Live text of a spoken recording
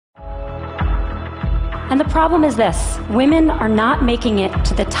And the problem is this: women are not making it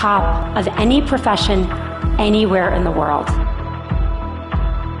to the top of any profession anywhere in the world.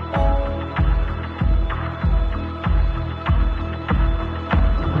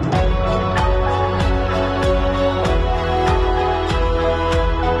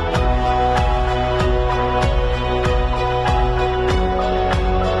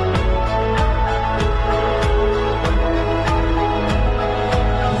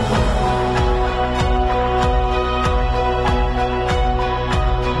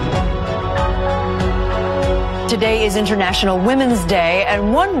 Today is International Women's Day,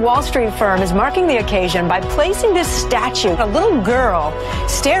 and one Wall Street firm is marking the occasion by placing this statue, a little girl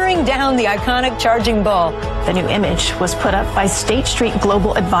staring down the iconic charging bull. The new image was put up by State Street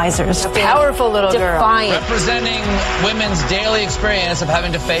Global Advisors. A powerful little Defiant. girl. Representing women's daily experience of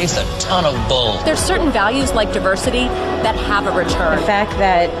having to face a ton of bull. There's certain values like diversity that have a return. The fact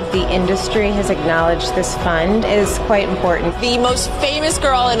that the industry has acknowledged this fund is quite important. The most famous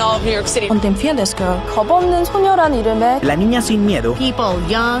girl in all of New York City. The fearless girl. La niña sin miedo. People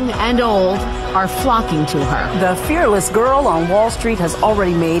young and old are flocking to her. The fearless girl on Wall Street has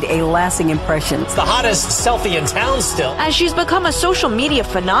already made a lasting impression. It's the hottest selfie in town still. As she's become a social media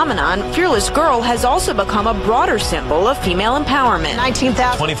phenomenon, Fearless Girl has also become a broader symbol of female empowerment.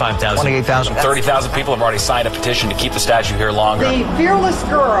 19,000. 25,000. 28,000. 30,000 people have already signed a petition to keep the statue here longer. The Fearless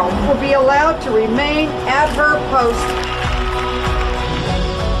Girl will be allowed to remain at her post.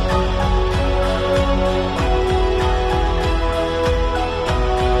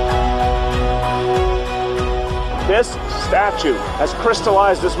 This statue has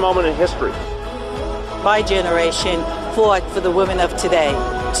crystallized this moment in history. My generation fought for the women of today,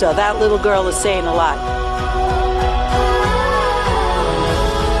 so that little girl is saying a lot.